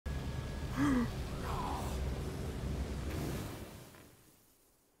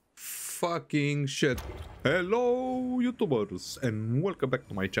Fucking shit. Hello YouTubers and welcome back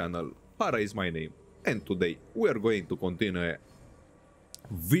to my channel. Para is my name and today we are going to continue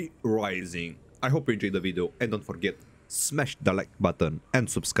V-Rising. I hope you enjoyed the video and don't forget, smash the like button and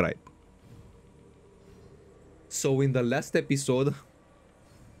subscribe. So in the last episode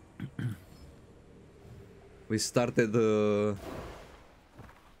we started a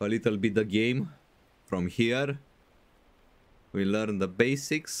little bit the game from here. We learned the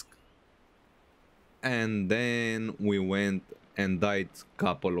basics and then we went and died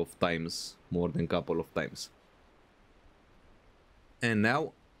couple of times, more than couple of times. And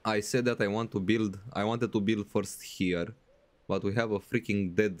now I said that I wanted to build first here, but we have a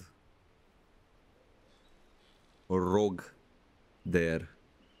freaking dead rogue there.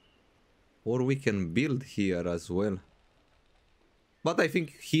 Or we can build here as well. But I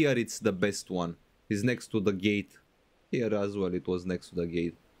think here it's the best one. It's next to the gate. Here as well it was next to the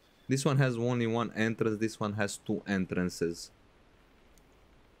gate. This one has only one entrance, this one has two entrances.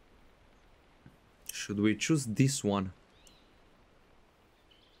 Should we choose this one?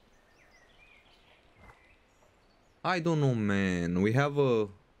 I don't know, man. We have a...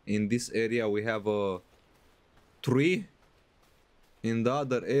 in this area we have a tree. In the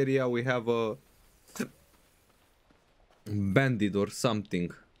other area we have a bandit or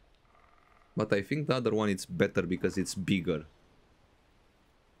something. But I think the other one is better because it's bigger.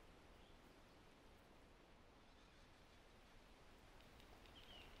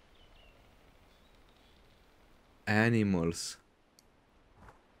 Animals.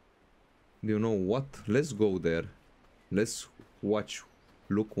 You know what? Let's go there. Let's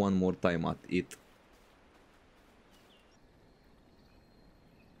look one more time at it.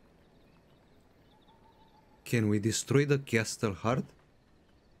 Can we destroy the castle heart?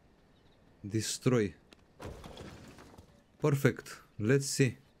 Destroy. Perfect. Let's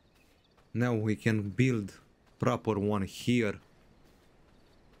see. Now we can build proper one here.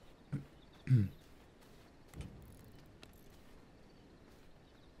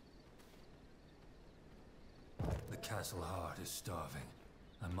 The castle heart is starving.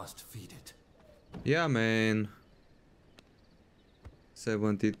 I must feed it. Yeah, man.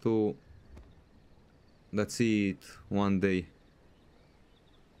 72. That's it. One day.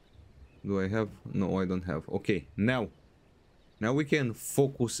 Do I have? No, I don't have. Okay, now we can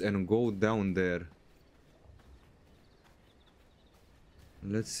focus and go down there.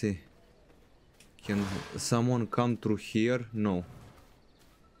 Let's see. Can someone come through here? No.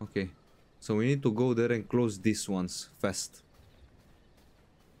 Okay. So we need to go there and close these ones fast.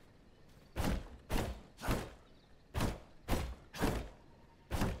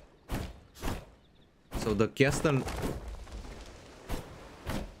 So the castle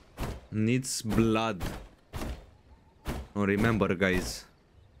needs blood. Oh, remember, guys,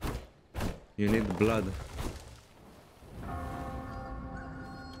 you need blood.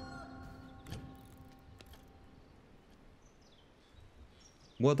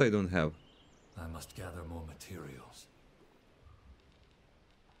 What I don't have? I must gather more materials.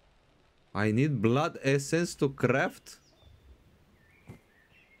 I need blood essence to craft?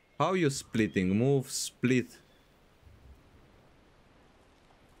 How you splitting? Move, split.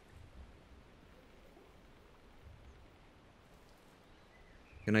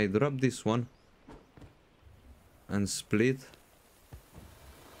 Can I drop this one and split?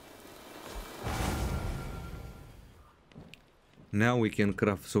 Now we can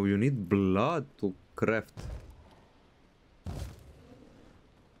craft. So you need blood to craft.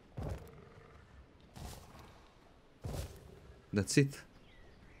 That's it.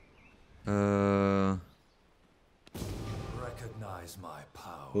 Recognize my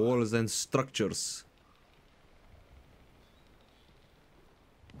power. Walls and structures.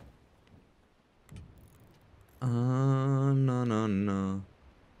 No.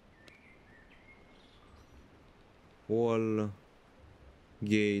 Wall,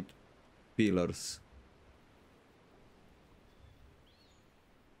 gate, pillars.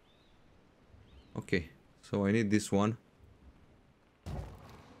 Okay, so I need this one.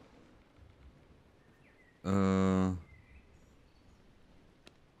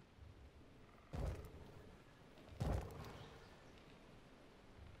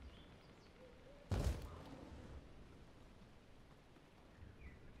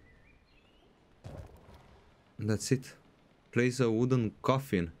 That's it. Place a wooden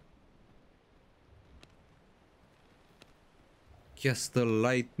coffin. Cast a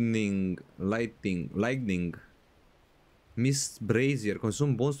lightning. Mist brazier.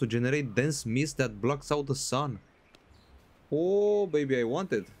 Consume bones to generate dense mist that blocks out the sun. Oh, baby, I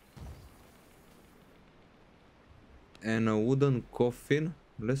want it. And a wooden coffin.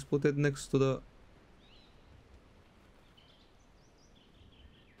 Let's put it next to the...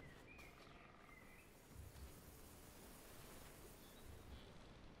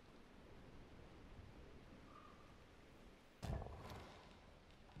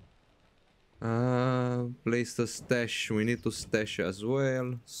 Place the stash. We need to stash as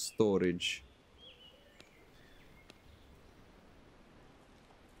well. Storage.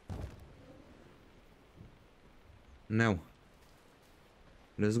 Now,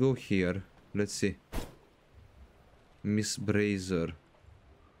 let's go here. Let's see. Miss Brazier.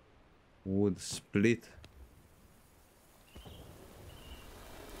 Wood split.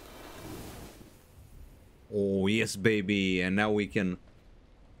 Oh, yes, baby. And now we can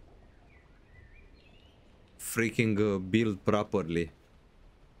freaking build properly.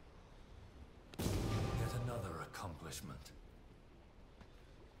 Yet another accomplishment.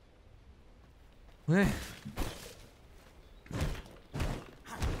 Eh.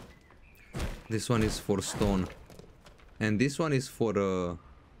 This one is for stone. And this one is for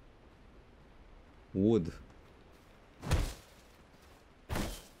wood.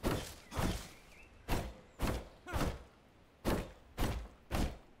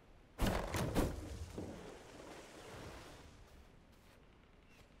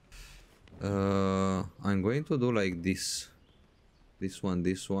 I'm going to do like this. This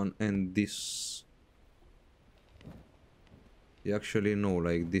one, and this. Actually, no,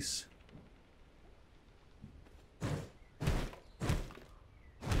 like this.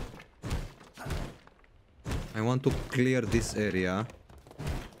 I want to clear this area.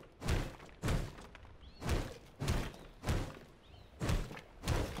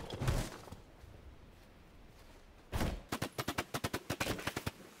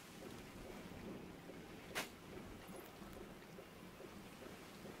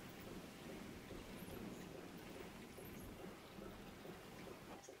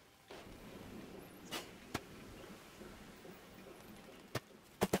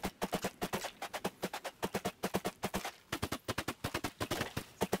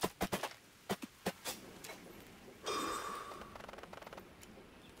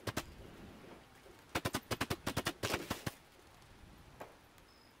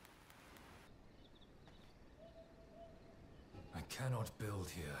 Cannot build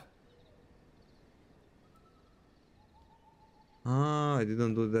here. Ah, I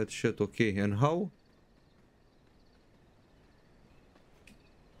didn't do that shit. Okay, and how?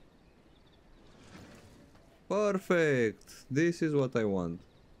 Perfect. This is what I want.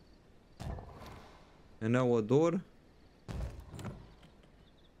 And now a door.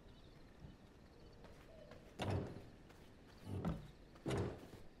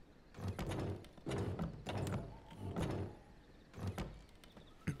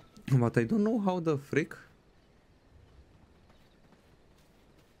 But I don't know how the frick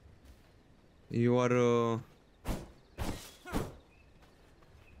you are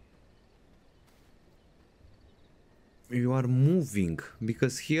moving,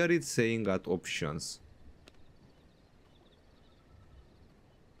 because here it's saying at options.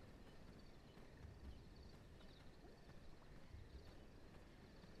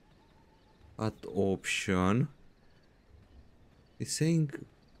 At option it's saying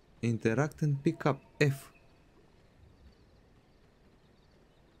interact and pick up F.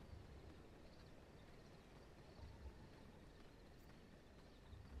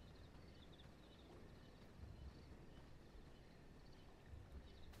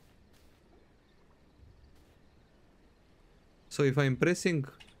 So if I'm pressing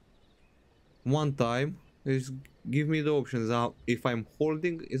one time, it's give me the options. Now if I'm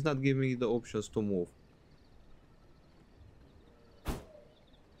holding, it's not giving me the options to move.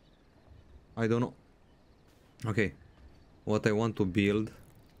 I don't know. Okay, what I want to build.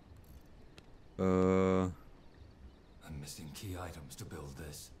 I'm missing key items to build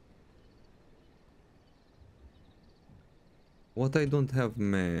this. What I don't have,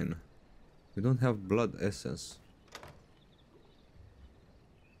 man. We don't have blood essence.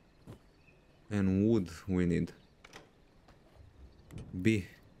 And wood we need. B.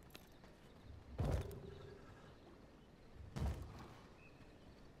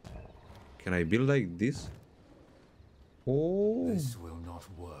 Can I build like this? Oh. This will not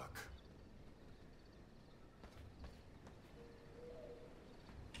work.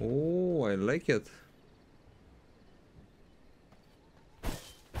 Oh, I like it.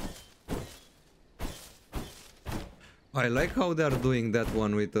 I like how they are doing that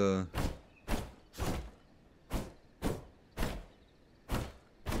one with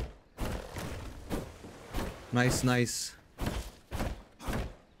nice, nice.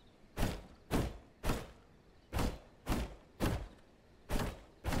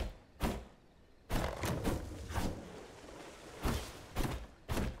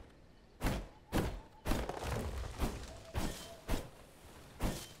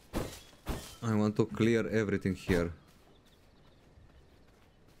 I want to clear everything here.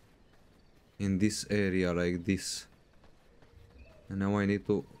 In this area like this. And now I need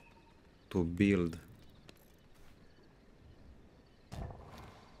to build.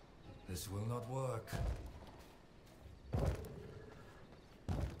 This will not work.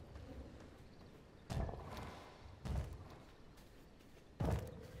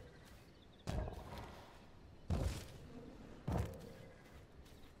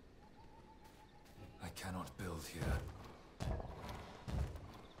 I cannot build here.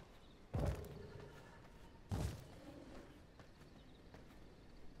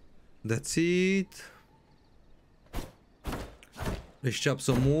 That's it. Let's chop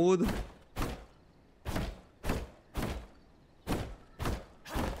some wood.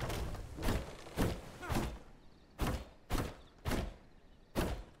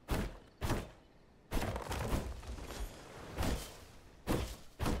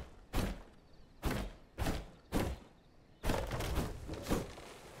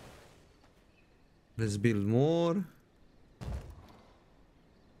 Let's build more.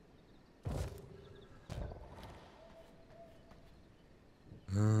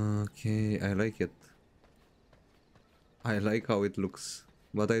 Okay, I like it. I like how it looks.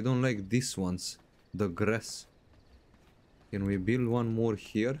 But I don't like these ones. The grass. Can we build one more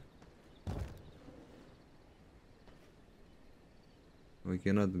here? We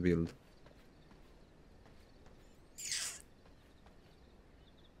cannot build.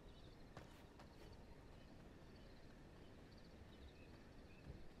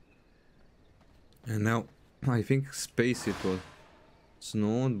 And now I think space it was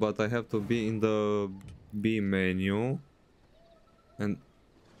snowed, but I have to be in the B menu and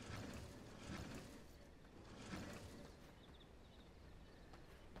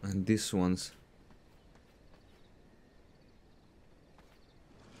these ones.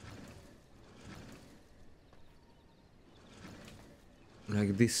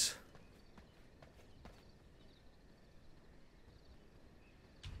 Like this.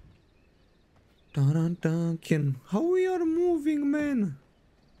 How we are moving, man?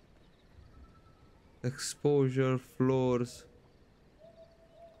 Exposure, floors.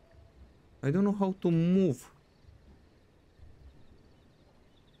 I don't know how to move.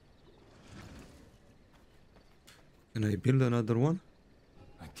 Can I build another one?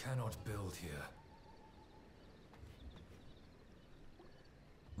 I cannot build here.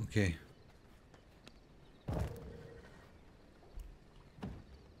 Okay.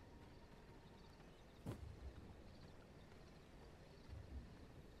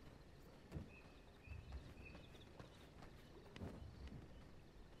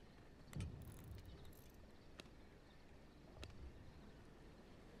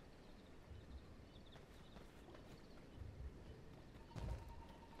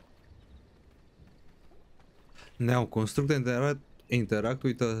 Now, construct and interact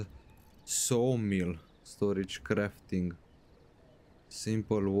with a sawmill. Storage, crafting.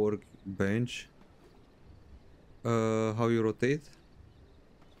 Simple workbench. How you rotate?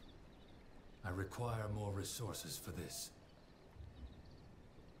 I require more resources for this.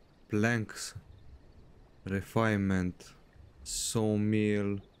 Planks. Refinement.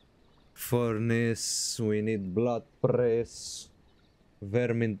 Sawmill. Furnace. We need blood press.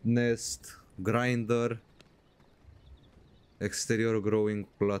 Vermin nest. Grinder. Exterior growing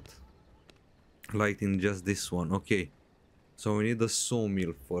plot. Lighting just this one. Okay. So we need a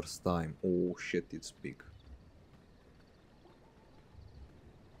sawmill first time. Oh shit, it's big.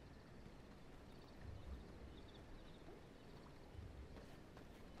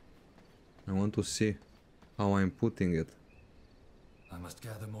 I want to see how I'm putting it. I must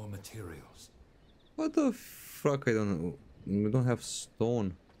gather more materials. What the fuck? I don't know. We don't have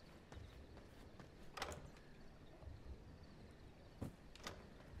stone.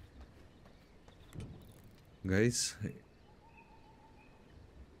 Guys,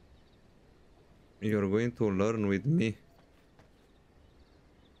 you're going to learn with me.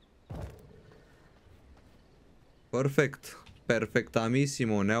 Perfect.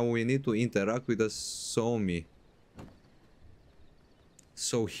 Perfectamissimo. Now we need to interact with the Somi.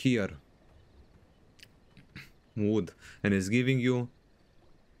 So here. Wood. And it's giving you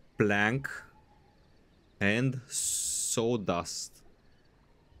plank and sawdust.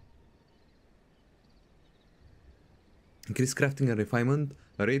 Increase crafting and refinement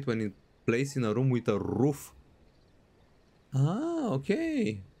rate when it placed in a room with a roof. Ah,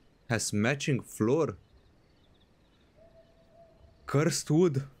 okay. Has matching floor. Cursed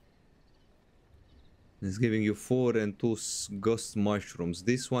wood. It's giving you 4 and 2 ghost mushrooms.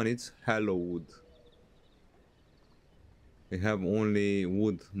 This one is hollow wood. We have only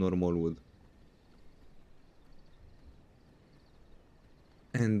wood, normal wood.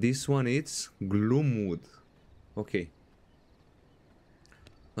 And this one is Gloomwood. Okay.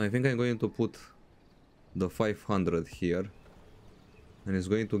 I think I'm going to put the 500 here. And it's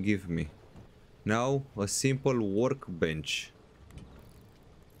going to give me now a simple workbench.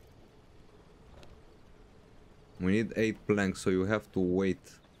 We need 8 planks, so you have to wait.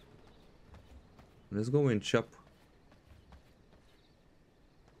 Let's go and chop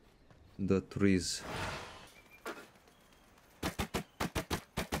the trees.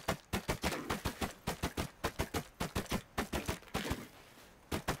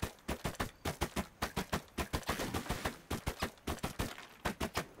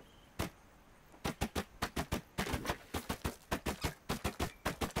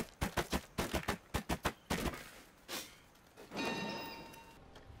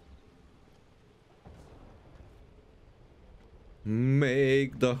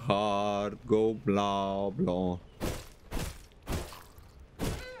 Make the heart go blah blah.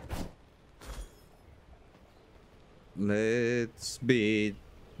 Let's beat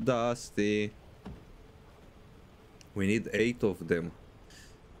Dusty. We need 8 of them.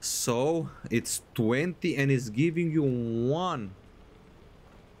 So it's 20 and it's giving you 1.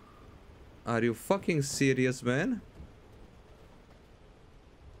 Are you fucking serious, man?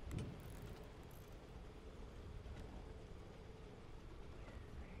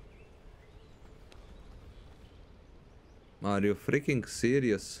 Are you freaking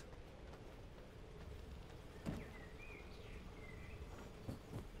serious?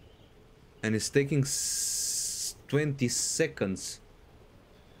 And it's taking 20 seconds.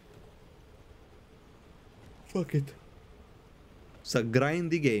 Fuck it. It's a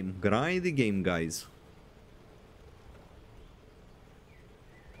grindy game, guys.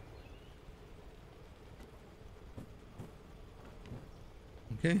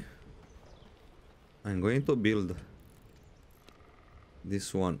 Okay. I'm going to build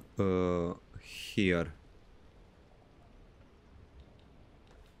this one here.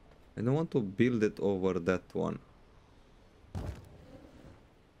 I don't want to build it over that one.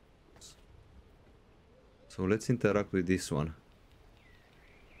 So let's interact with this one.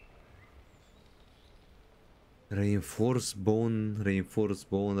 Reinforced bone, reinforced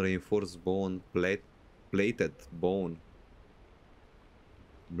bone, reinforced bone, plated bone.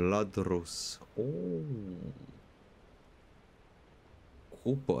 Blood rose. Oh.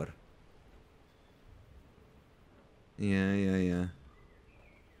 Cooper. Yeah.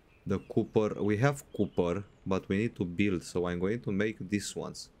 The Cooper. We have Cooper, but we need to build, so I'm going to make these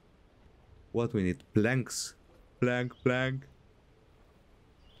ones. What we need? Planks. Plank.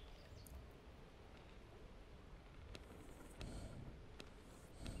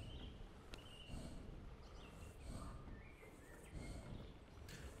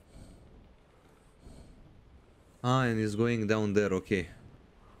 Ah, and it's going down there, okay.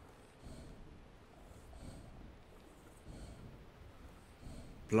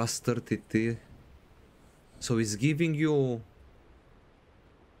 Plus 33. So it's giving you...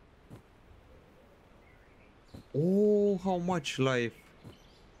 Oh, how much life.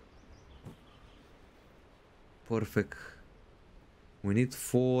 Perfect. We need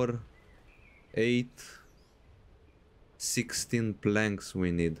 4, 8, 16 planks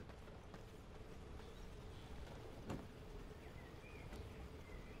we need.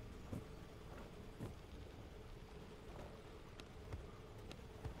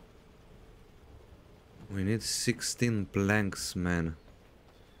 We need 16 planks, man.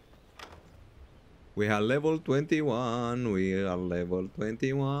 We are level 21. We are level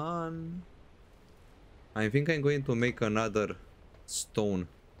 21. I think I'm going to make another stone.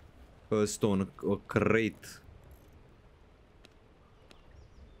 A crate.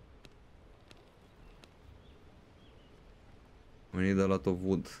 We need a lot of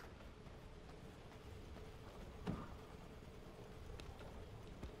wood.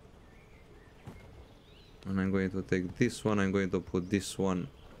 And I'm going to take this one, I'm going to put this one,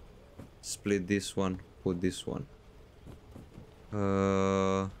 split this one, put this one.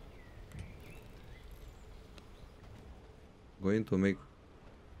 Going to make...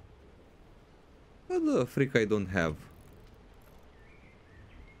 What the freak I don't have?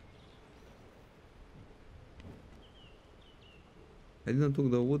 I didn't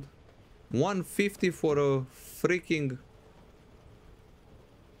took the wood. 150 for a freaking...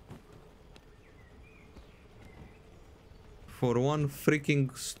 For one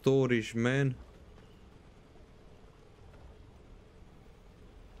freaking storage, man.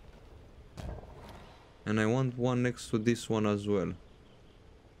 And I want one next to this one as well.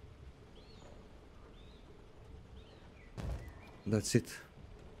 That's it.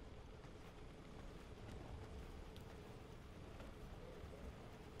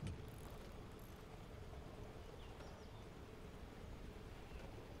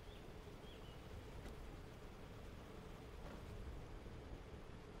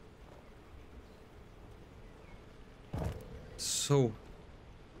 So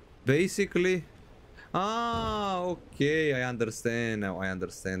basically, okay, I understand now. I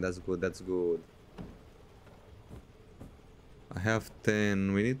understand. That's good. That's good. I have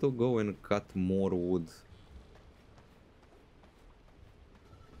 10. We need to go and cut more wood.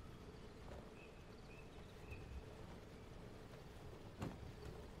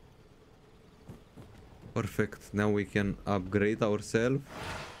 Perfect. Now we can upgrade ourselves.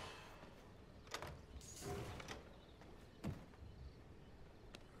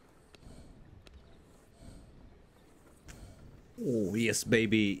 Oh, yes,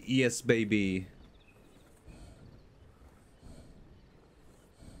 baby. Yes, baby.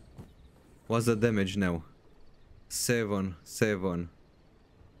 What's the damage now? 7. 7.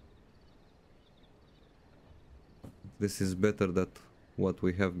 This is better than what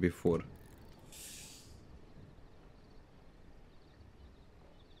we have before.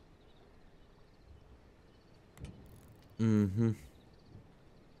 Mm-hmm.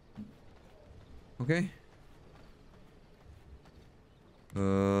 Okay.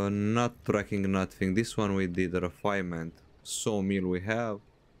 Not tracking nothing. This one we did refinement. Sawmill we have.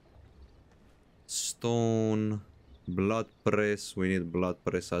 Stone. Blood press. We need blood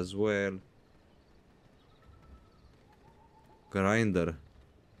press as well. Grinder.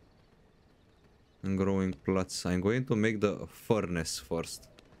 And growing plots. I'm going to make the furnace first.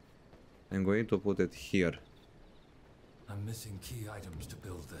 I'm going to put it here. I'm missing key items to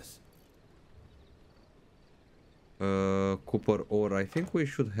build this. Copper ore. I think we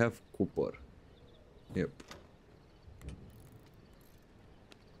should have copper. Yep.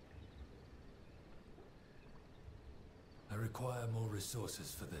 I require more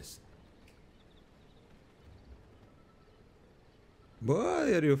resources for this.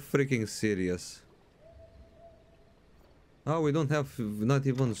 Boy, are you freaking serious? Oh, we don't have not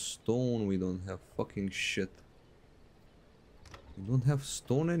even stone. We don't have fucking shit. We don't have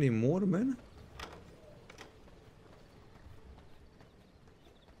stone anymore, man.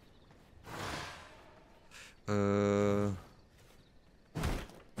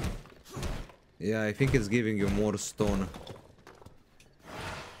 Yeah, I think it's giving you more stone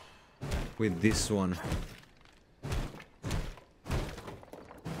with this one.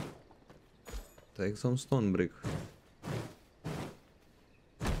 Take some stone brick.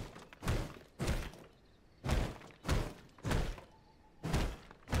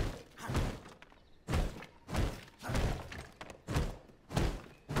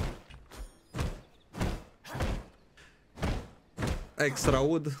 Extra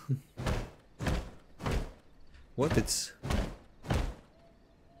wood. What it's?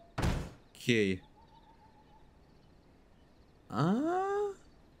 Okay.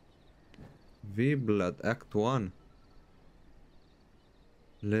 V-Blood Act 1.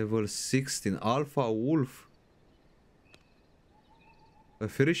 Level 16. Alpha Wolf. A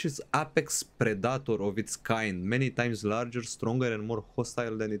ferocious apex predator of its kind. Many times larger, stronger and more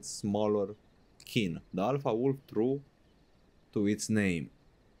hostile than its smaller kin. The Alpha Wolf, true to its name,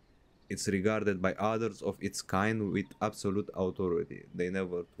 it's regarded by others of its kind with absolute authority. They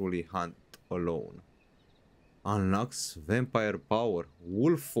never truly hunt alone. Unlocks vampire power.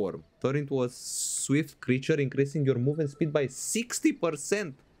 Wolf form. Turn into a swift creature, increasing your movement speed by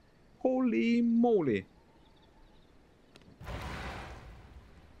 60%. Holy moly.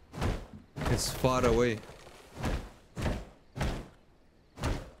 It's far away.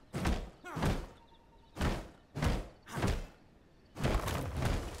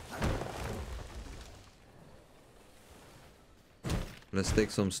 Let's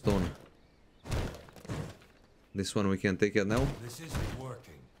take some stone. This one we can take it now. This isn't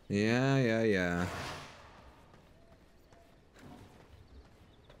working. Yeah.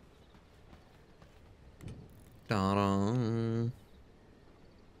 Ta-da.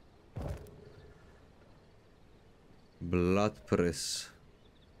 Blood press.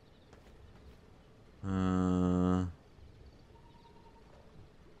 We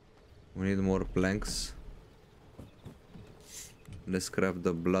need more planks. Let's craft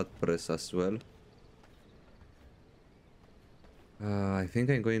the blood press as well. I think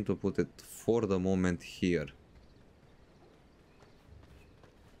I'm going to put it for the moment here.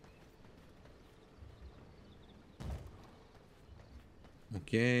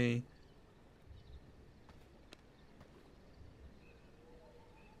 Okay.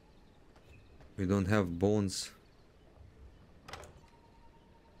 We don't have bones.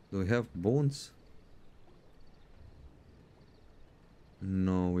 Do we have bones?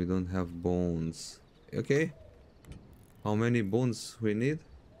 No, we don't have bones. Okay. How many bones we need?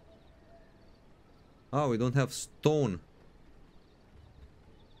 Oh, we don't have stone.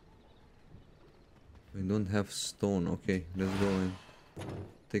 We don't have stone. Okay, let's go and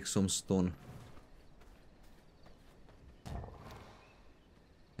take some stone.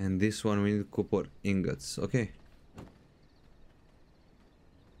 And this one we need copper ingots. Okay.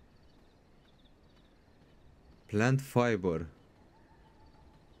 Plant fiber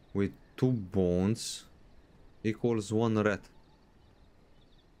with 2 bones equals 1 rat.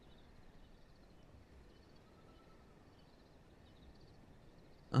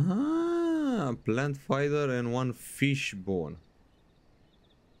 Ah, plant fiber and 1 fish bone.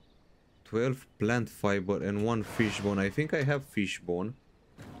 12 plant fiber and 1 fish bone. I think I have fish bone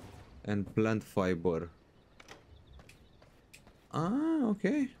and plant fiber. Ah,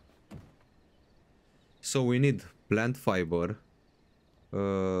 okay. So we need plant fiber,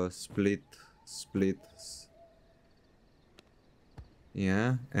 split,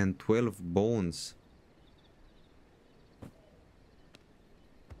 yeah, and 12 bones.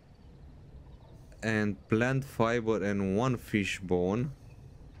 And plant fiber and 1 fish bone.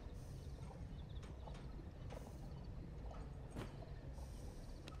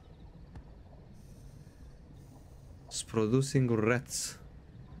 It's producing rats.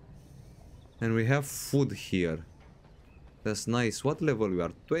 And we have food here. That's nice. What level we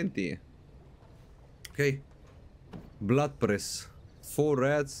are? 20. Okay. Blood press. 4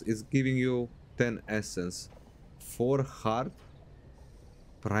 rats is giving you 10 essence. 4 heart.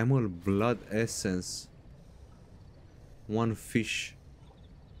 Primal blood essence. 1 fish.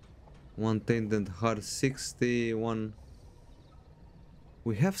 1 tainted heart. 60. 1.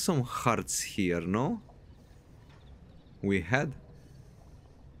 We have some hearts here, no? We had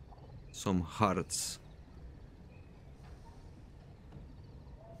some hearts.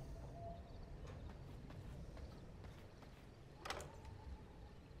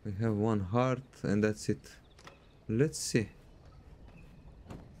 We have 1 heart and that's it. Let's see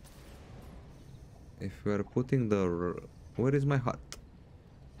if we are putting the... Where is my heart?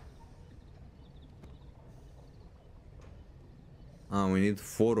 Ah, we need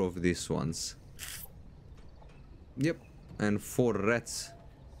 4 of these ones. Yep, and 4 rats.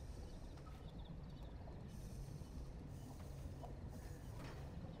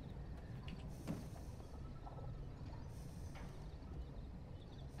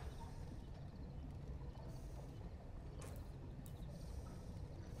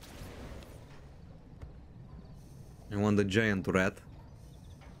 I want the giant rat.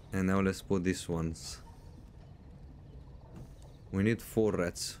 And now let's put these ones. We need 4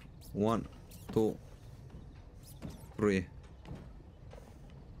 rats. 1, 2, 3.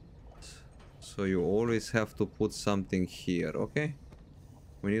 So you always have to put something here, okay?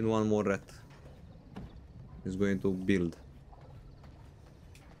 We need 1 more rat. He's going to build.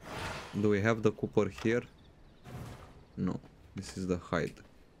 Do we have the copper here? No. This is the hide.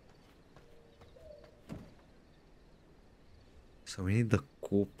 So we need the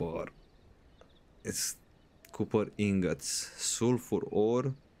copper. It's copper ingots. Sulfur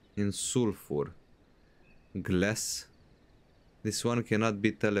ore in sulfur. Glass. This one cannot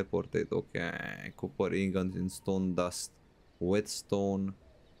be teleported. Okay. Copper ingots in stone dust. Whetstone.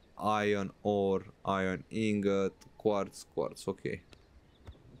 Iron ore. Iron ingot. Quartz. Quartz. Okay.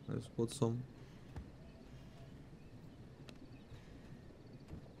 Let's put some.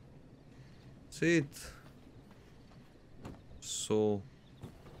 See it. So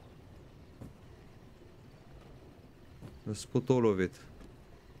let's put all of it.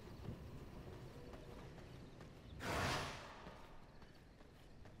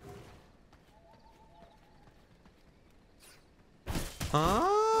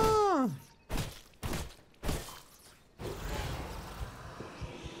 Ah!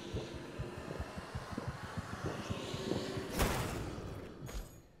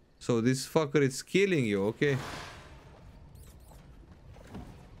 So this fucker is killing you, okay?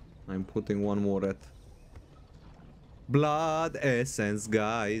 I'm putting 1 more rat. Blood essence,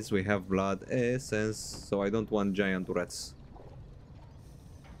 guys. We have blood essence. So I don't want giant rats.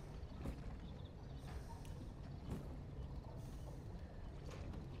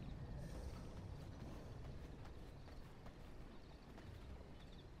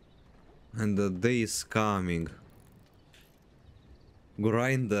 And the day is coming.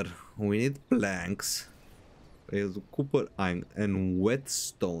 Grinder. We need planks. There's copper iron and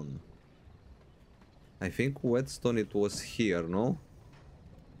whetstone. I think whetstone it was here, no?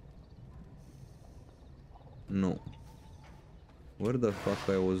 No. Where the fuck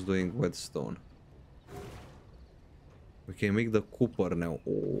I was doing whetstone? We can make the copper now.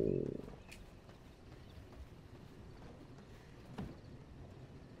 Oh.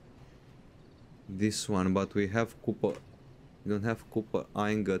 This one, but we have copper. We don't have copper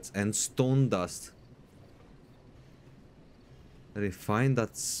ingots and stone dust. Refine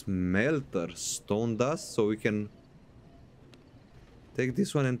that smelter. Stone dust, so we can take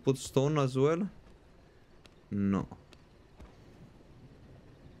this one and put stone as well? No.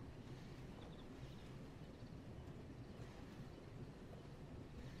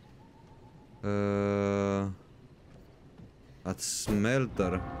 At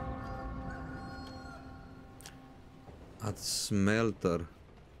smelter. At smelter.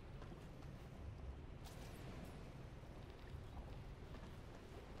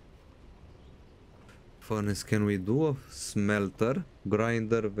 Furnace, can we do a smelter?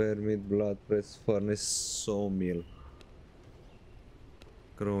 Grinder, vermit, blood press, furnace, sawmill.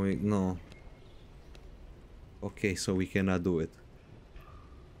 Growing, no. Okay, so we cannot do it.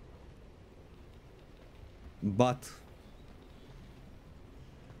 But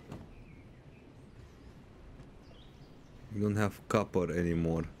we don't have copper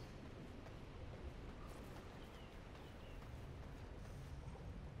anymore.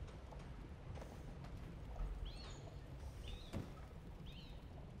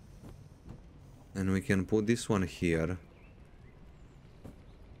 And we can put this one here.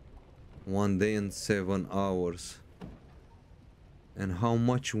 1 day and 7 hours. And how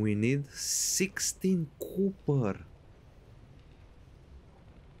much we need? 16 copper.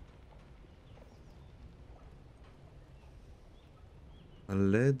 A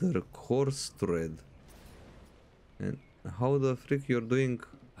leather coarse thread. And how the frick you're doing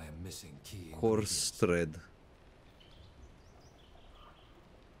I am missing key coarse ingredients. thread?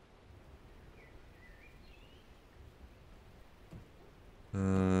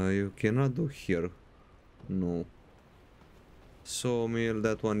 You cannot do here. No. Sawmill,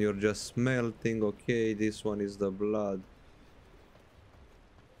 that one you're just smelting. Okay, this one is the blood.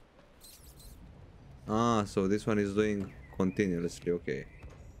 Ah, so this one is doing continuously. Okay,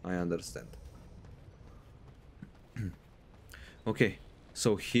 I understand. Okay,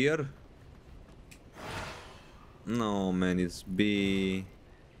 so here. No, man, it's B.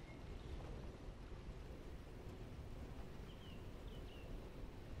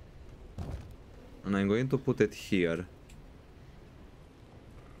 And I'm going to put it here.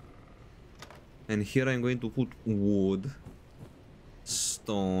 And here I'm going to put wood,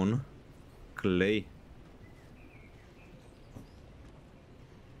 stone, clay.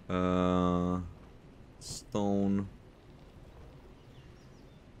 Stone.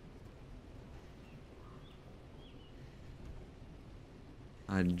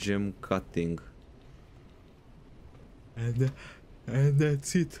 A gem cutting. And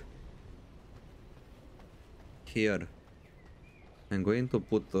that's it. Here. I'm going to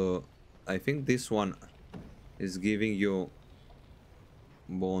put I think this one is giving you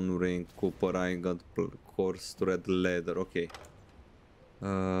bone ring, copper ingot, coarse thread, leather. Okay.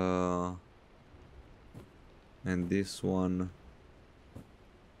 And this one,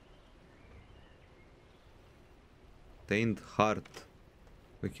 tainted heart.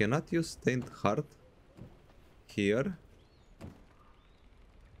 We cannot use tainted heart here.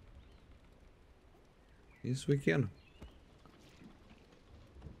 Yes, we can.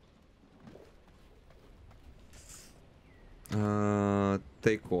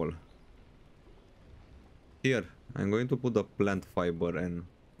 Take all. Here, I'm going to put the plant fiber and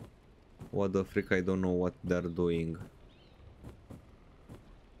what the frick, I don't know what they're doing.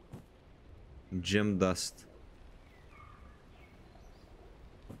 Gem dust.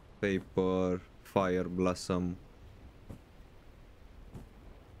 Paper, fire blossom.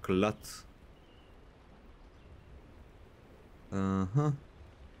 Cloth. Uh-huh.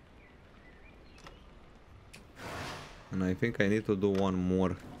 And I think I need to do one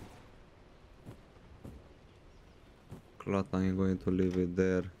more. Cloth, I'm going to leave it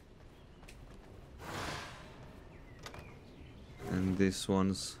there. And these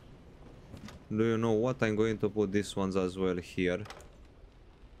ones. Do you know what? I'm going to put these ones as well here.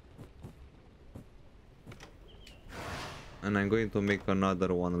 And I'm going to make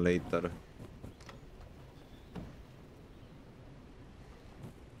another one later.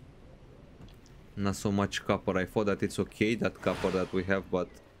 Not so much copper. I thought that it's okay, that copper that we have, but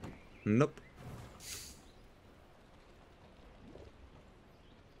nope.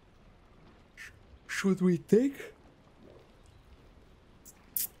 Should we take?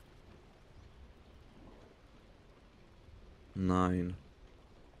 Nine.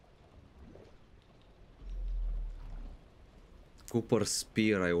 Copper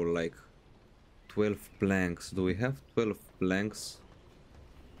spear I would like. 12 planks. Do we have 12 planks?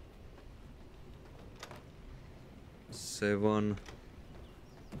 7.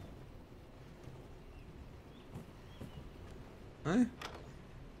 Eh?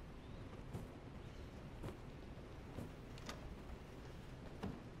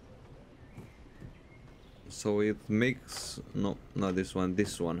 So it makes... No, not this one,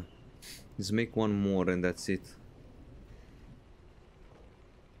 this one. Let's make one more and that's it.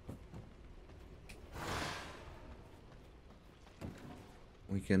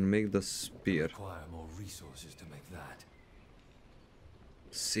 We can make the spear. Require more resources to make that.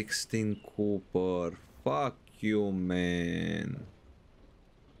 16 copper. Fuck you, man.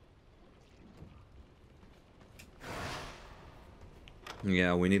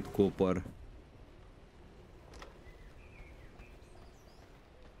 Yeah, we need copper.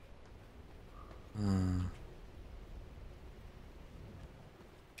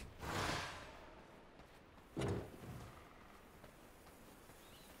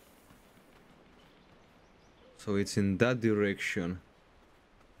 So it's in that direction.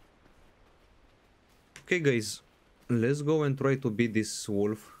 Okay, guys, let's go and try to beat this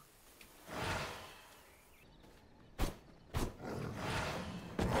wolf.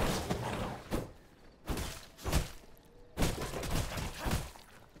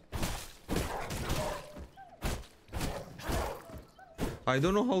 I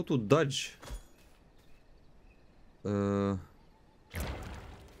don't know how to dodge.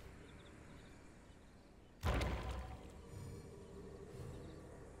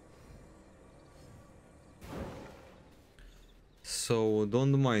 So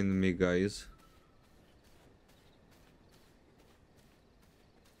don't mind me, guys.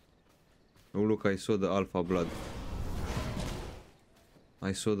 Oh look, I saw the alpha blood.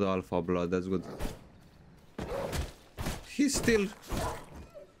 I saw the alpha blood, that's good. He's still...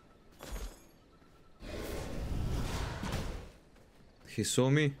 He saw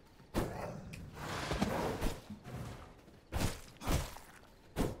me?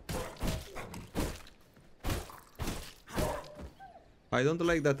 I don't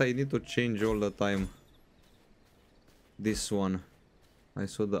like that I need to change all the time. This one. I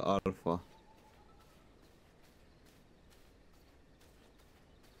saw the alpha.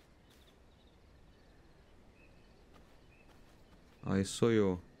 I saw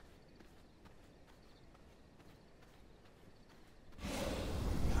you.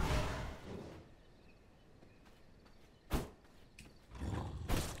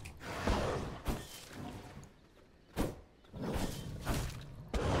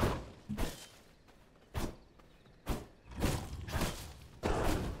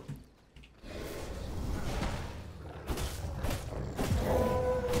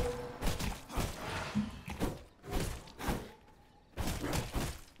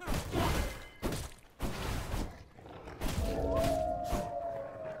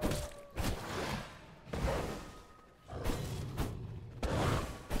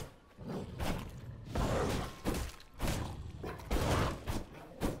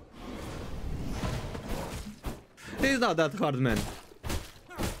 It's not that hard, man.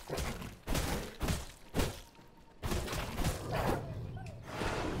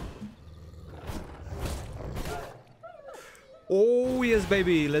 Oh yes,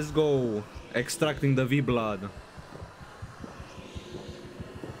 baby, let's go. Extracting the V blood.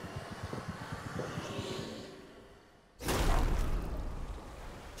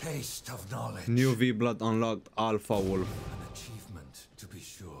 Taste of knowledge. New V blood unlocked, Alpha Wolf. An achievement, to be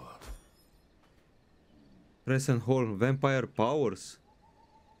sure. Press and hold vampire powers.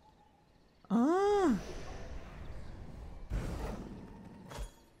 Ah.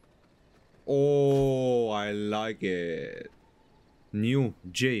 Oh, I like it. New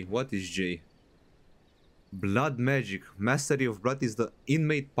J. What is J? Blood magic. Mastery of blood is the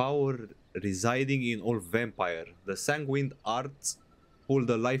innate power residing in all vampire. The sanguine arts pull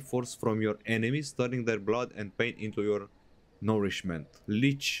the life force from your enemies, turning their blood and pain into your nourishment.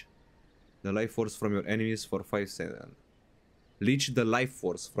 Leech the life force from your enemies for 5 seconds. Leech the life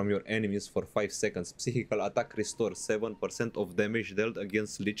force from your enemies for 5 seconds. Psychical attack restores 7% of damage dealt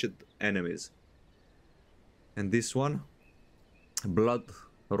against leeched enemies. And this one, blood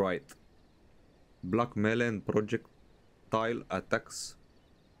right. Black melee and projectile attacks.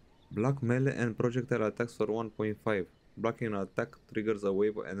 Black melee and projectile attacks for 1.5. Blocking an attack triggers a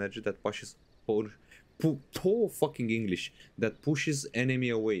wave of energy that pushes fucking English. That pushes enemy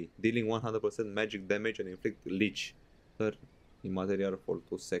away, dealing 100% magic damage and inflict leech. Third immaterial for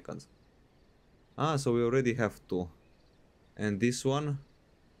 2 seconds. Ah, so we already have 2. And this one?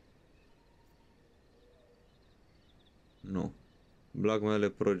 No. Black melee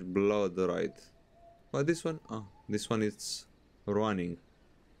blood right. But this one? Oh, this one is running.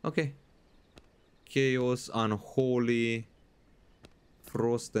 Okay. Chaos, unholy,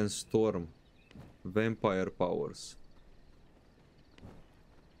 frost and storm. Vampire powers.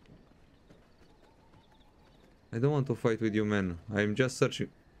 I don't want to fight with you, man. I'm just searching,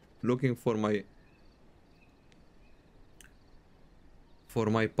 looking for my For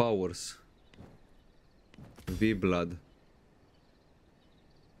my powers. V blood.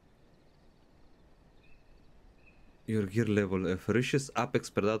 Your gear level F reaches apex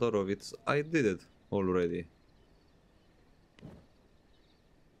predator of its. I did it already.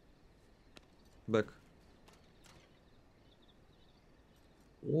 Back.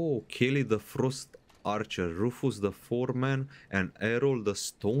 Oh, Kelly the Frost Archer, Rufus the Foreman, and Errol the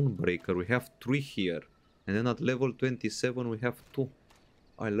Stonebreaker. We have 3 here. And then at level 27 we have 2.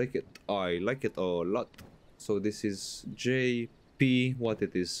 I like it. I like it a lot. So this is JP, what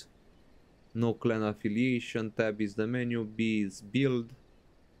it is? No clan affiliation. Tab is the menu. B is build.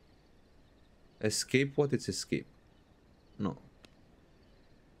 Escape, what is escape? No.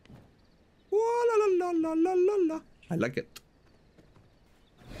 Oh, la, la, la, la, la, la. I like it.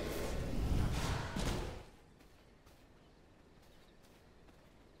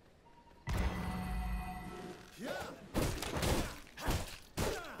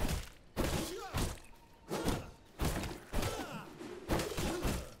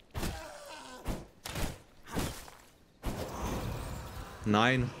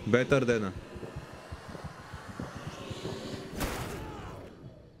 Nine, better than.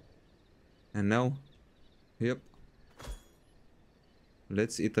 And now, yep.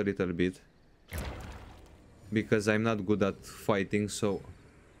 Let's eat a little bit. Because I'm not good at fighting, so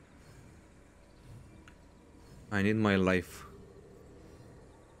I need my life.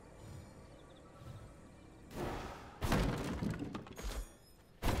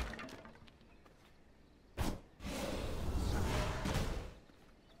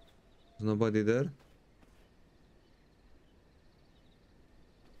 Is nobody there?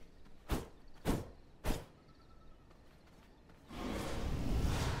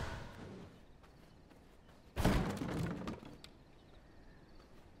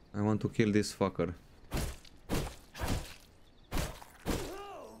 I want to kill this fucker.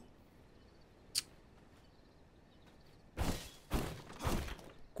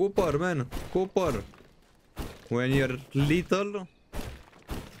 Cooper, man, Cooper. When you're little,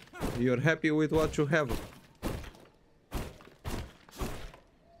 you're happy with what you have.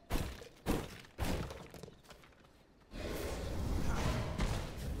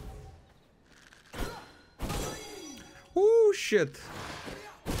 Oh shit.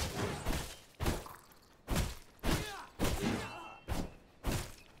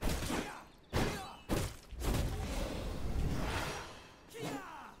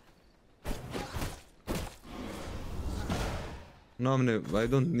 No, I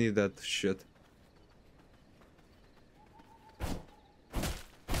don't need that shit.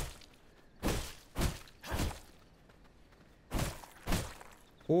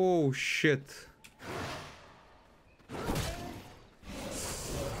 Oh shit.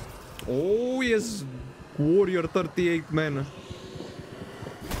 Oh yes, Warrior 38 man.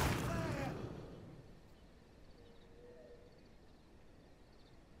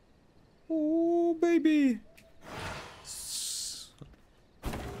 Oh baby.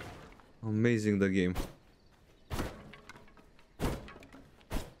 Amazing the game.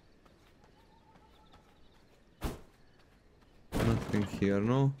 Nothing here,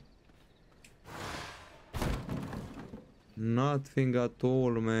 no? Nothing at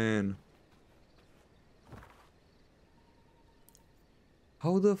all, man.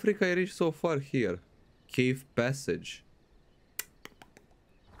 How the frick I reached so far here? Cave passage.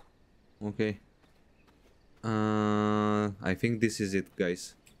 Okay. I think this is it,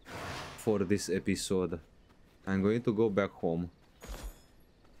 guys. For this episode. I'm going to go back home.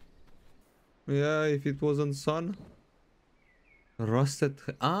 Yeah, if it wasn't sun. Rusted.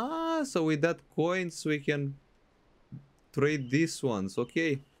 Ah, so with that coins we can trade these ones.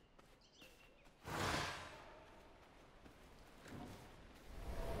 Okay.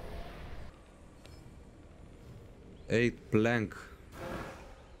 8 plank.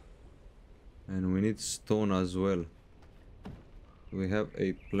 And we need stone as well. Do we have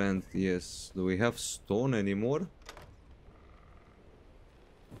 8 plant? Yes. Do we have stone anymore?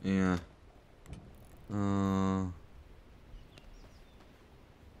 Yeah.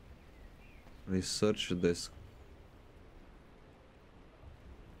 Research desk.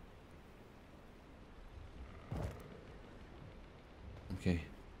 Okay.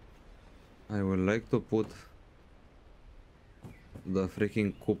 I would like to put the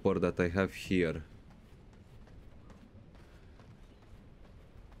freaking copper that I have here.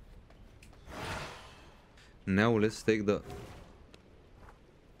 Now let's take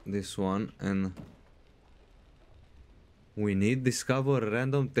this one, and we need discover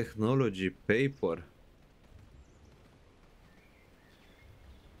random technology paper.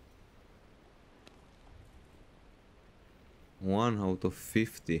 1 out of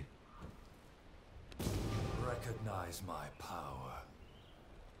 50. Recognize my power.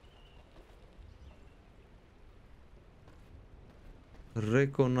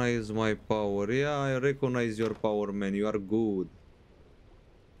 Recognize my power. Yeah, I recognize your power, man. You are good.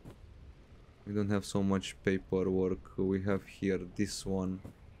 We don't have so much paperwork. We have here this one.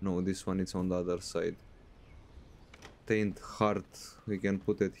 No, this one is on the other side. Taint heart. We can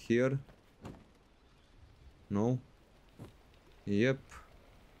put it here. No. Yep.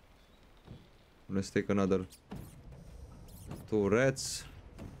 Let's take another 2 rats.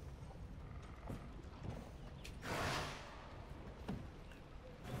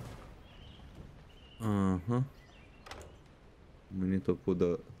 Uh-huh. We need to put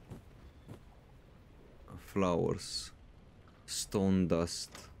the flowers. Stone dust.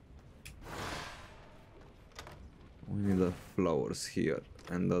 We need the flowers here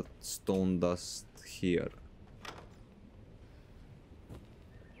and the stone dust here.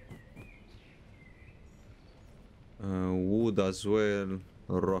 Wood as well,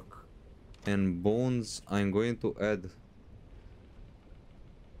 rock and bones. I'm going to add.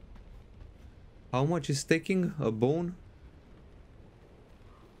 How much is taking a bone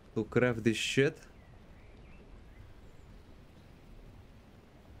to craft this shit?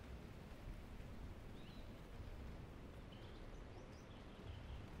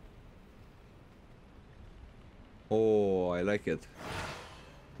 Oh, I like it.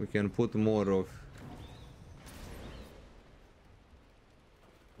 We can put more of.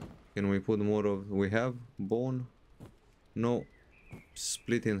 Can we put more of? We have bone? No.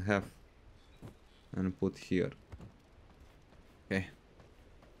 Split in half and put here. Okay.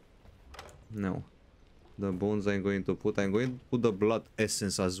 No. The bones I'm going to put. I'm going to put the blood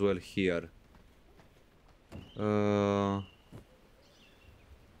essence as well here.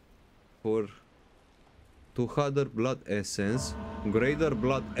 For 200 blood essence, greater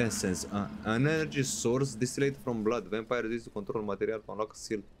blood essence, an energy source distilled from blood. Vampire used to control material to unlock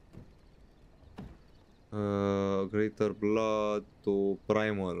seal. Greater blood to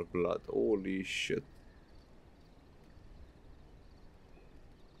primal blood. Holy shit.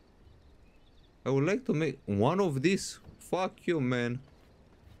 I would like to make one of these. Fuck you, man.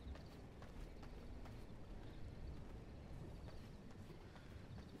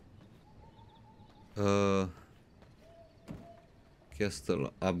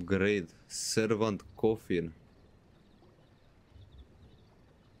 Castle upgrade. Servant coffin.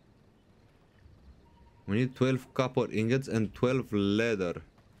 We need 12 copper ingots and 12 leather.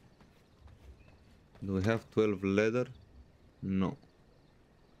 Do we have 12 leather? No.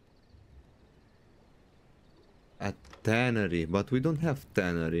 A tannery, but we don't have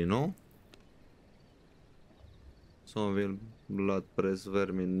tannery, no? Somerville blood press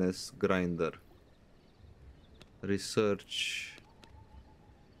vermin nest grinder. Research.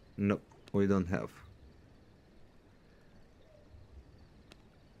 Nope, we don't have.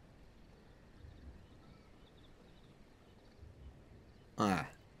 Ah,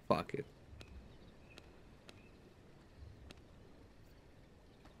 fuck it.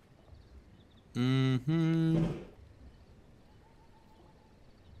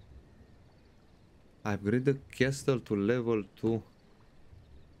 Upgrade the castle to level 2.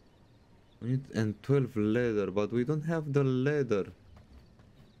 We need and 12 leather, but we don't have the leather.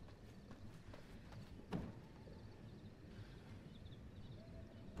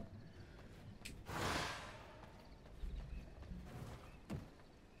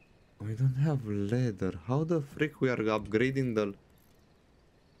 We don't have leather. How the frick we are upgrading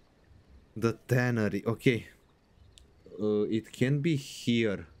the tannery? Okay. It can be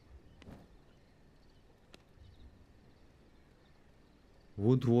here.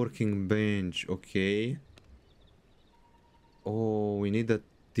 Woodworking bench, okay. Oh, we need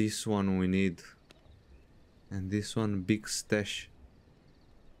this one we need. And this one big stash.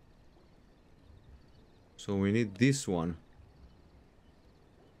 So we need this one.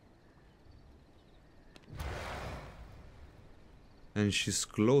 And she's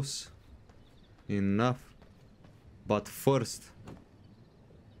close enough. But first,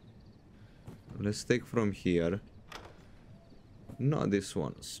 let's take from here. Not this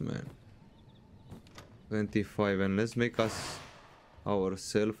ones, man. 25, and let's make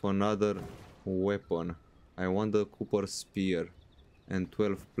ourselves another weapon. I want the copper spear and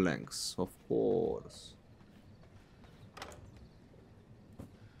 12 planks, of course.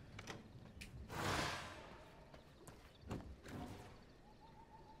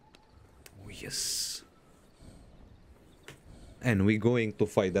 Oh, yes. And we're going to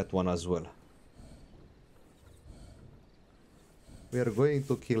fight that one as well. We are going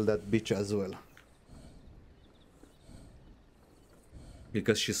to kill that bitch as well.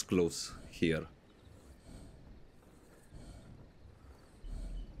 Because she's close here.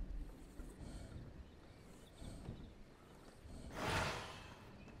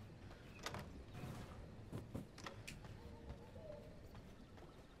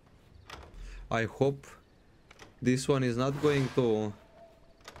 I hope this one is not going to...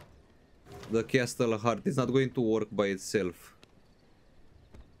 The castle heart is not going to work by itself.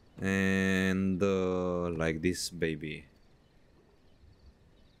 And like this, baby.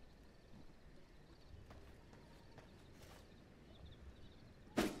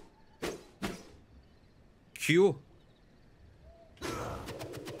 Q.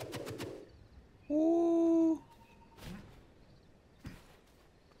 Oh.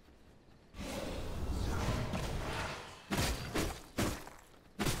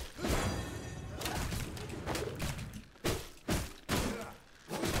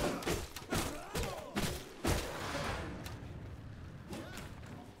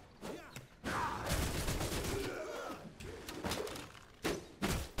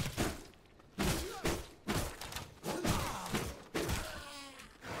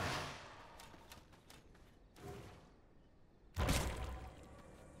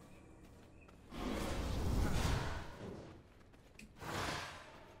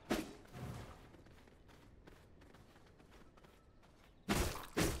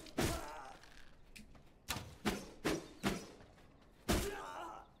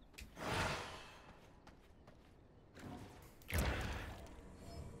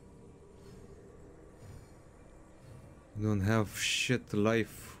 We don't have shit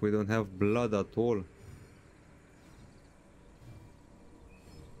life. We don't have blood at all.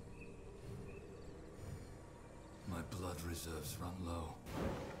 My blood reserves run low.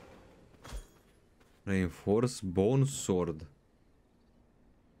 Reinforced bone sword.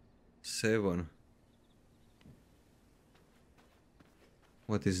 7.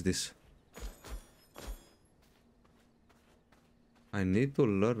 What is this? I need to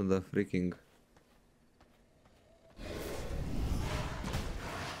learn the freaking...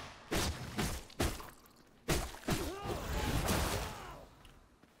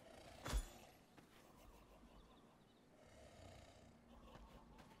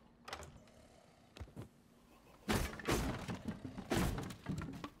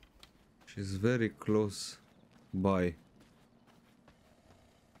 She's very close by.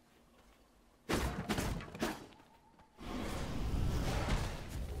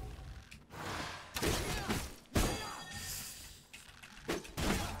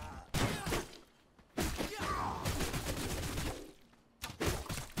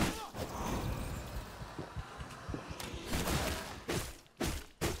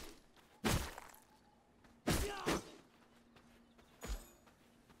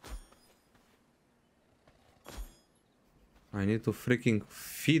 I need to freaking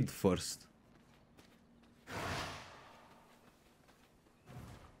feed first.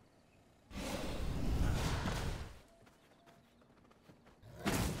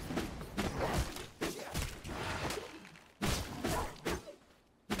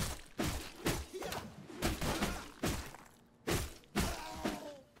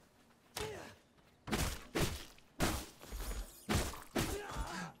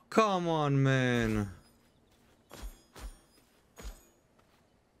 Come on, man.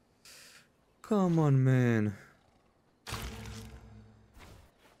 Come on, man.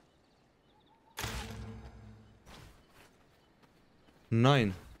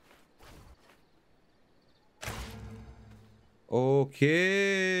 Nine.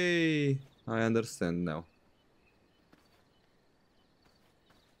 Okay. I understand now.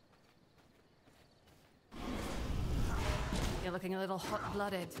 You're looking a little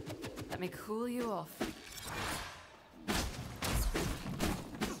hot-blooded. Let me cool you off.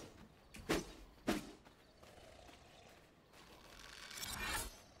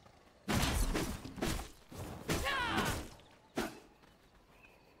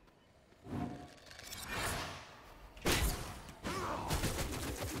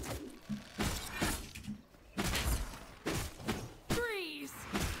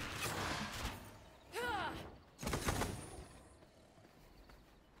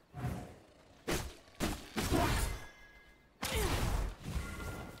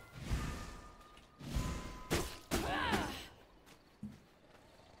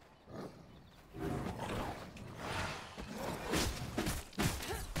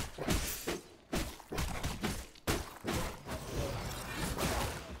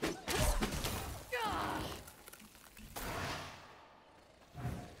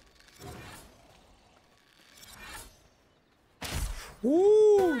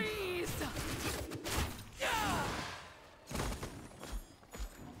 Ooh.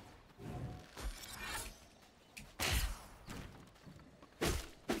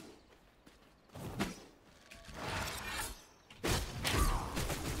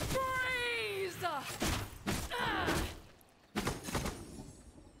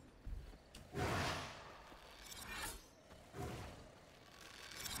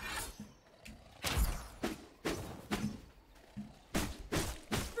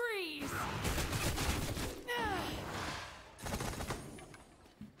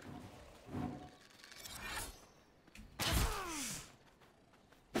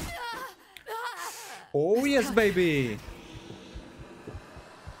 Oh yes, baby!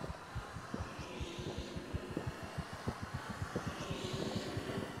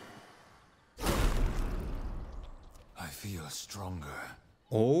 I feel stronger.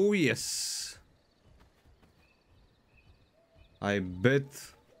 Oh yes! I bet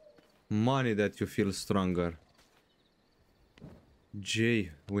money that you feel stronger.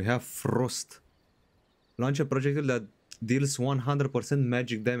 J, we have Frost. Launch a projectile that deals 100%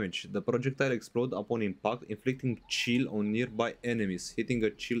 magic damage. The projectile explodes upon impact, inflicting chill on nearby enemies. Hitting a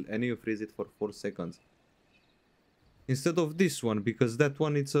chill enemy, freeze it for 4 seconds. Instead of this one, because that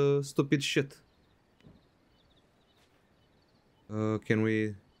one it's a stupid shit. Can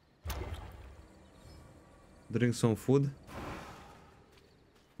we drink some food?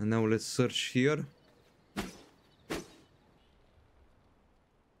 And now let's search here.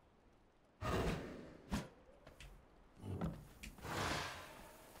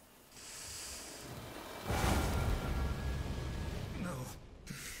 No,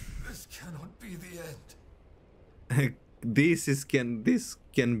 this cannot be the end. This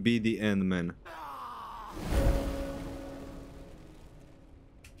can be the end, man.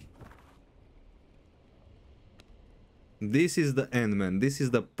 This is the end, man. This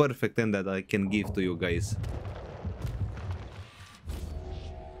is the perfect end that I can give to you guys.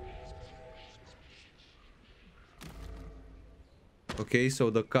 Okay,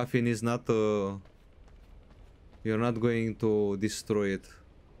 so the coffin is not you're not going to destroy it.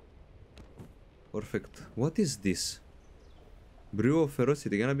 Perfect. What is this? Brew of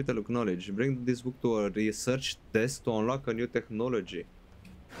Ferocity, Ganabital Acknowledge. Bring this book to a research test to unlock a new technology.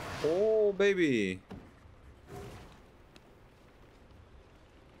 Oh, baby!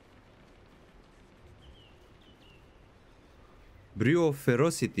 Brew of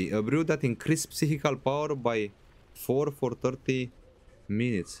Ferocity. A brew that increases psychical power by 4 for 30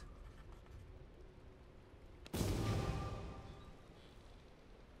 minutes.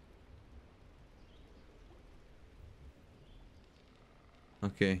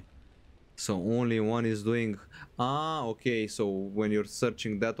 Okay. So only one is doing... Ah, okay. So when you're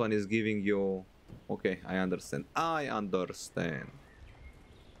searching, that one is giving you... Okay, I understand. I understand.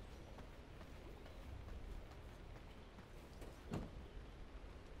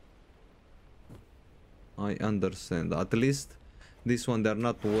 I understand. At least this one, they're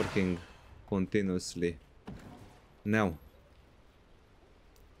not working continuously. Now.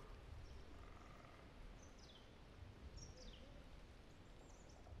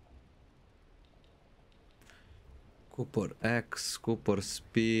 Copper axe, copper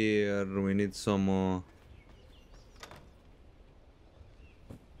spear. We need some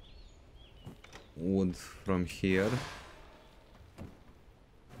wood from here.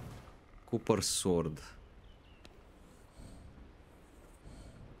 Copper sword.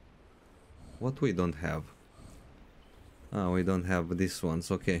 What we don't have? Ah, we don't have these ones.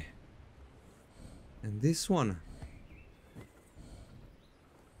 Okay. And this one.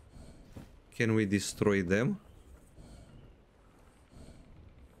 Can we destroy them?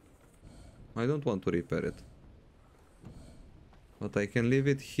 I don't want to repair it. But I can leave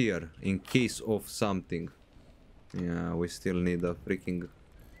it here in case of something. Yeah, we still need a freaking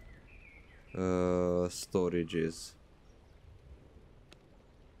storages.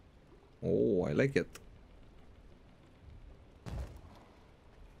 Oh, I like it.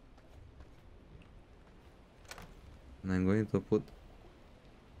 And I'm going to put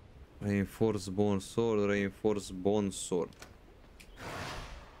reinforced bone sword, reinforced bone sword.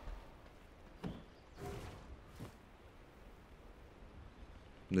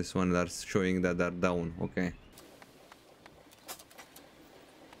 This one that's showing that they're down. Okay.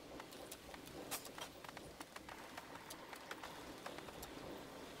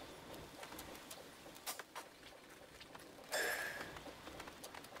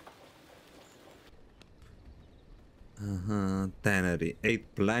 Tannery.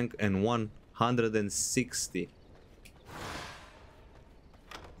 8 plank and 160.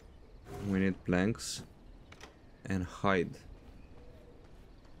 We need planks and hide.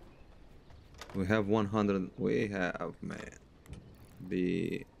 We have 100. We have, man.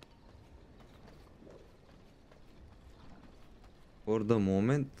 For the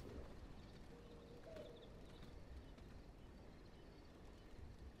moment.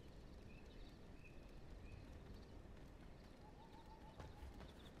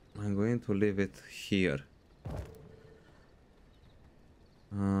 I'm going to leave it here.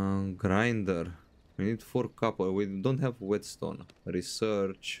 Grinder. We need 4 copper. We don't have whetstone.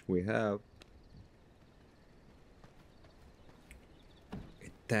 Research. We have.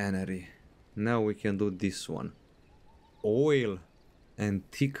 Tannery. Now we can do this one. Oil and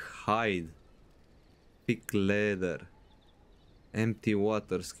thick hide. Pick leather. Empty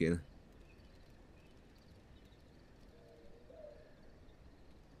water skin.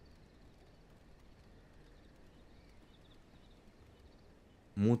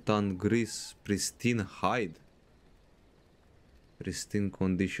 Mutant grease. Pristine hide. Pristine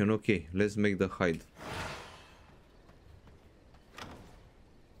condition. Okay, let's make the hide.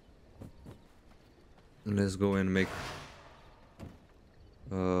 Let's go and make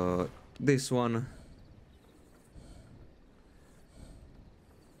this one.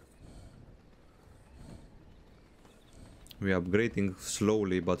 We are upgrading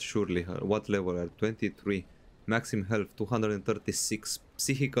slowly but surely. What level are 23? Maximum health 236.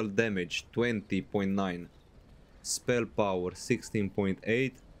 Psychical damage 20.9. Spell power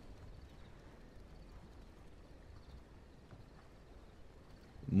 16.8.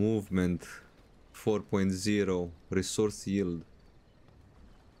 Movement 4.0. Resource yield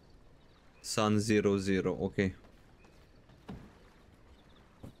Sun 00. Okay.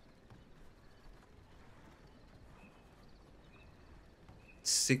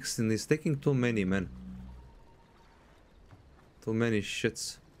 It's taking too many, man. Too many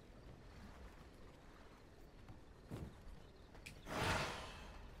shits.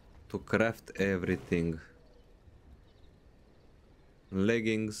 To craft everything.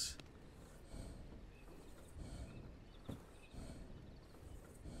 Leggings.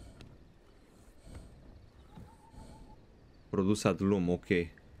 Produce at loom,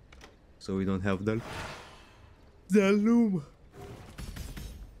 okay. So we don't have the loom.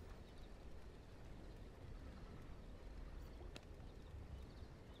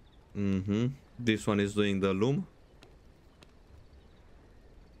 This one is doing the loom.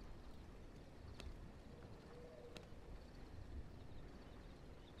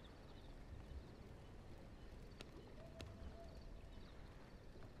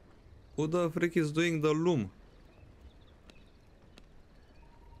 Who the frick is doing the loom?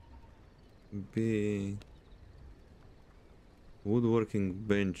 B. Woodworking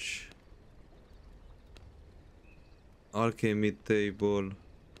bench. Alchemy table.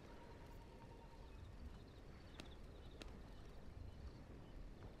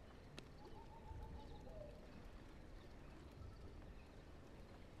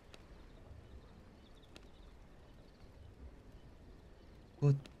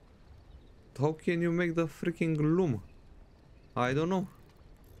 What? How can you make the freaking loom? I don't know.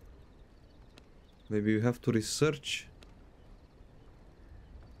 Maybe you have to research.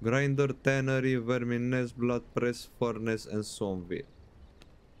 Grinder, tannery, vermin nest, blood press, furnace, and somewhere.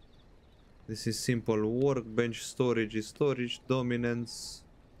 This is simple workbench. Storage is storage. Dominance.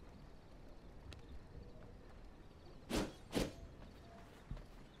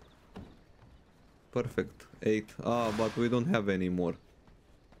 Perfect. 8. Ah, but we don't have any more.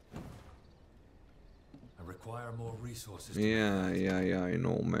 I require more resources. Yeah, I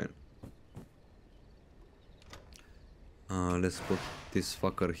know, man. Let's put this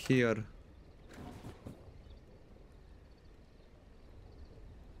fucker here.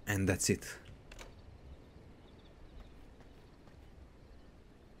 And that's it.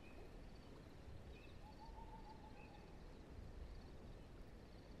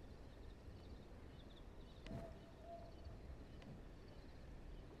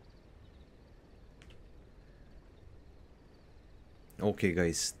 Okay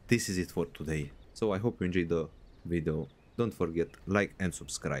guys, this is it for today. So I hope you enjoyed the video. Don't forget, like and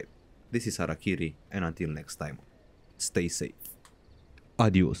subscribe. This is Harakiri, and until next time, stay safe.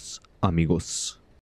 Adios, amigos.